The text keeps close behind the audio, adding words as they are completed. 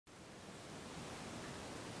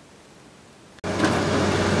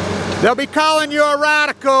They'll be calling you a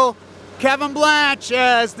radical, Kevin Blanch,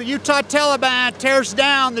 as the Utah Taliban tears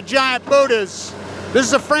down the giant Buddhas. This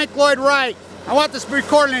is a Frank Lloyd Wright. I want this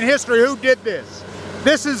recorded in history. Who did this?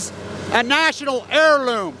 This is a national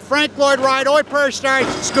heirloom. Frank Lloyd Wright, Oi Prairie State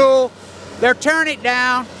School. They're tearing it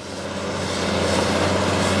down.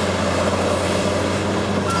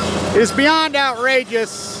 It is beyond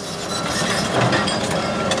outrageous.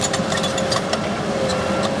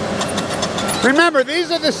 Remember,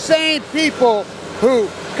 these are the same people who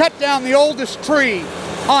cut down the oldest tree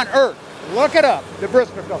on earth. Look it up, the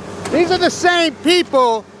Brisker Film. These are the same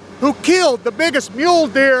people who killed the biggest mule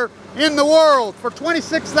deer in the world for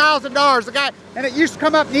 $26,000. The guy, and it used to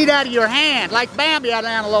come up and eat out of your hand, like Bambi out of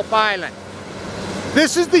Antelope Island.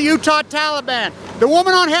 This is the Utah Taliban. The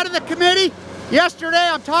woman on head of the committee,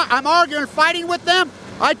 yesterday I'm arguing, fighting with them.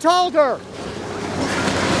 I told her,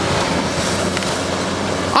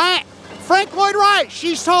 Frank Lloyd Wright,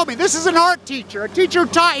 she's told me, this is an art teacher, a teacher who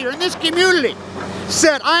taught here in this community,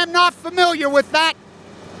 said, I am not familiar with that.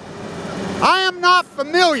 I am not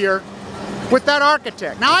familiar with that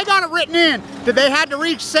architect. Now I got it written in that they had to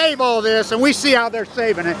re-save all this, and we see how they're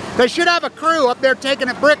saving it. They should have a crew up there taking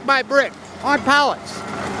it brick by brick on pallets.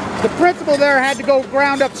 The principal there had to go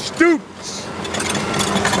ground up students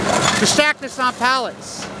to stack this on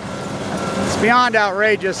pallets. It's beyond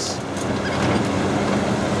outrageous.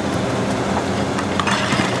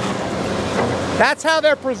 That's how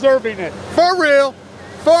they're preserving it. For real.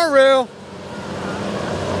 For real.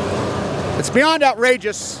 It's beyond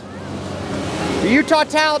outrageous. The Utah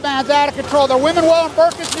Taliban's out of control. The women wearing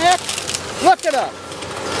burqas neck. Look it up.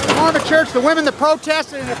 On the church, the women that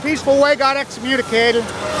protested in a peaceful way got excommunicated.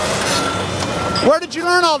 Where did you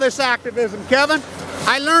learn all this activism, Kevin?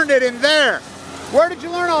 I learned it in there. Where did you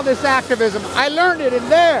learn all this activism? I learned it in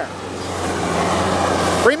there.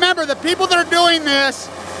 Remember, the people that are doing this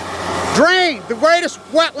drained the greatest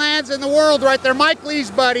wetlands in the world right there. Mike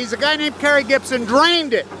Lee's buddies, a guy named Kerry Gibson,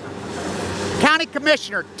 drained it. County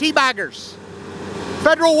commissioner, teabaggers.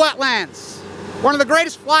 Federal wetlands. One of the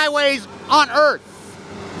greatest flyways on earth.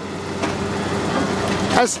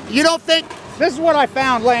 As you don't think, this is what I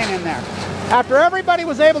found laying in there. After everybody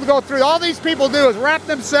was able to go through, all these people do is wrap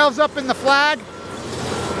themselves up in the flag.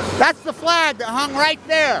 That's the flag that hung right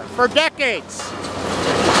there for decades.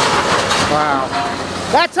 Wow.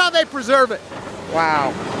 That's how they preserve it.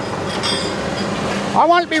 Wow. I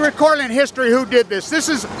want to be recording in history who did this. This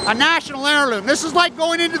is a national heirloom. This is like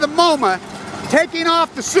going into the MoMA, taking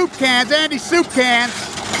off the soup cans, anti-soup cans,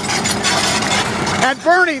 and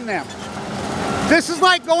burning them. This is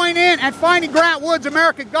like going in and finding Grant Wood's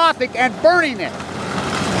American Gothic and burning it.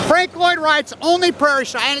 Frank Lloyd Wright's only prairie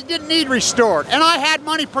site, and it didn't need restored. And I had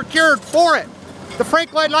money procured for it. The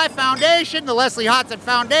Frank Lloyd Wright Foundation, the Leslie Hodgson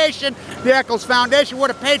Foundation, the Eccles Foundation would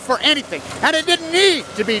have paid for anything. And it didn't need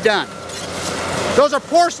to be done. Those are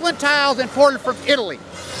porcelain tiles imported from Italy.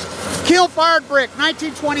 Kiln-fired brick,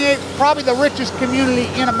 1928, probably the richest community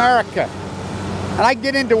in America. And I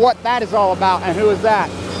get into what that is all about and who is that.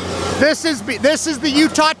 This is the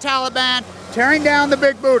Utah Taliban tearing down the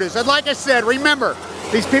big Buddhas. And like I said, remember,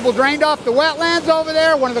 these people drained off the wetlands over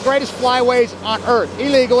there, one of the greatest flyways on earth.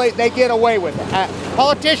 Illegally, they get away with it.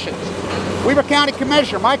 Politicians, Weber County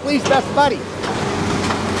Commissioner, Mike Lee's best buddy.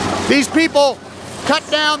 These people cut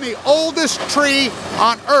down the oldest tree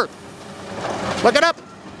on earth. Look it up.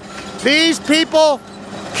 These people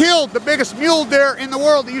killed the biggest mule deer in the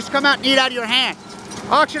world that used to come out and eat out of your hand.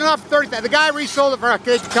 Auctioned it off for $30,000. The guy resold it for a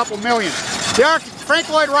couple million. The Frank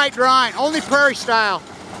Lloyd Wright drawing, only prairie style,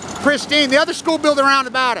 pristine. The other school built around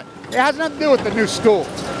about it. It has nothing to do with the new school.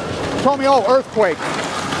 Told me, oh, earthquake.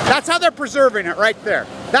 That's how they're preserving it right there.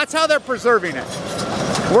 That's how they're preserving it.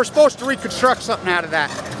 We're supposed to reconstruct something out of that.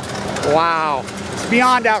 Wow. It's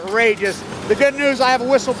beyond outrageous. The good news, I have a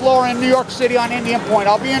whistleblower in New York City on Indian Point.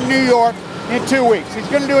 I'll be in New York in 2 weeks. He's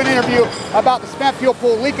going to do an interview about the spent fuel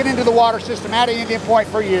pool leaking into the water system at Indian Point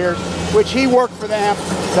for years, which he worked for them,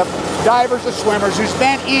 the divers, the swimmers, who's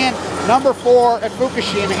been in number 4 at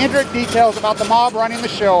Fukushima. Intricate details about the mob running the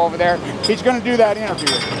show over there. He's going to do that interview.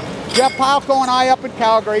 Jeff Palco and I up in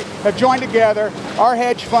Calgary have joined together, our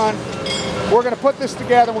hedge fund. We're going to put this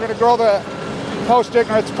together. We're going to grow the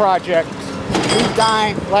Post-Ignorance Project. He's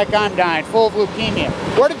dying like I'm dying, full of leukemia.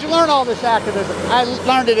 Where did you learn all this activism? I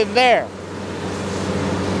learned it in there.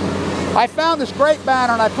 I found this great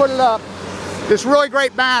banner and I put it up. This really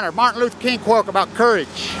great banner, Martin Luther King quote about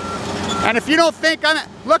courage. And if you don't think I'm,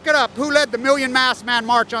 look it up. Who led the Million Masked Man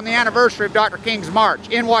March on the anniversary of Dr. King's march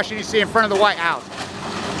in Washington, D.C. in front of the White House?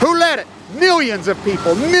 Who led it? Millions of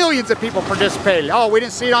people participated. Oh, we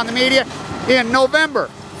didn't see it on the media? In November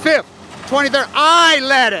 5th, 23rd, I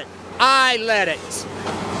led it. I led it.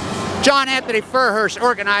 John Anthony Fairhurst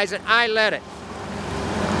organized it. I led it.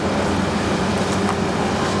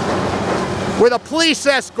 With a police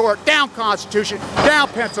escort down Constitution, down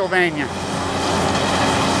Pennsylvania.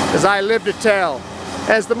 As I live to tell.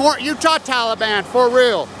 As the more Utah Taliban, for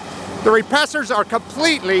real. The repressors are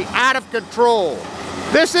completely out of control.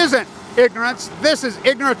 This isn't ignorance. This is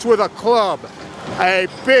ignorance with a club. A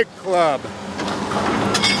big club.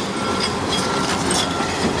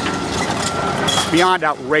 Beyond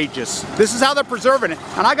outrageous. This is how they're preserving it.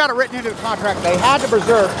 And I got it written into the contract. They had to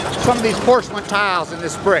preserve some of these porcelain tiles in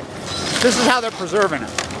this brick. This is how they're preserving it.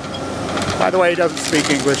 By the way, he doesn't speak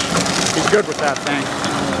English. He's good with that thing.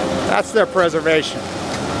 That's their preservation.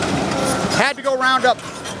 Had to go round up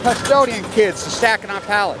custodian kids to stack it on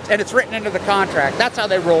pallets. And it's written into the contract. That's how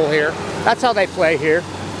they roll here. That's how they play here.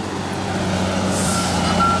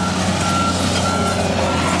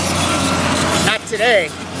 Not today.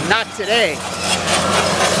 Not today.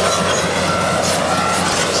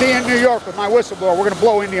 See you in New York with my whistleblower. We're going to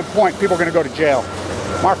blow Indian Point. People are going to go to jail.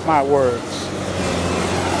 Mark my words.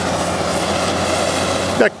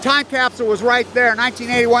 The time capsule was right there. In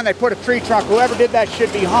 1981, they put a tree trunk. Whoever did that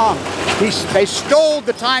should be hung. They stole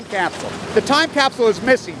the time capsule. The time capsule is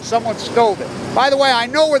missing. Someone stole it. By the way, I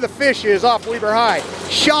know where the fish is off Weber High.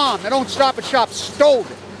 Sean, the Don't Stop and Shop, stole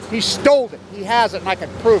it. He stole it. He has it, and I can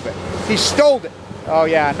prove it. He stole it. Oh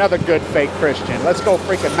yeah, another good fake Christian. Let's go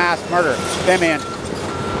freaking mass murder them in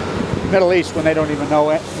Middle East when they don't even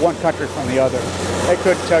know it, one country from the other. They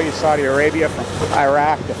couldn't tell you Saudi Arabia from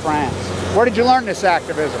Iraq to France. Where did you learn this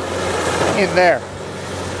activism? In there.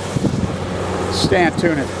 Stand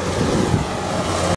tuned.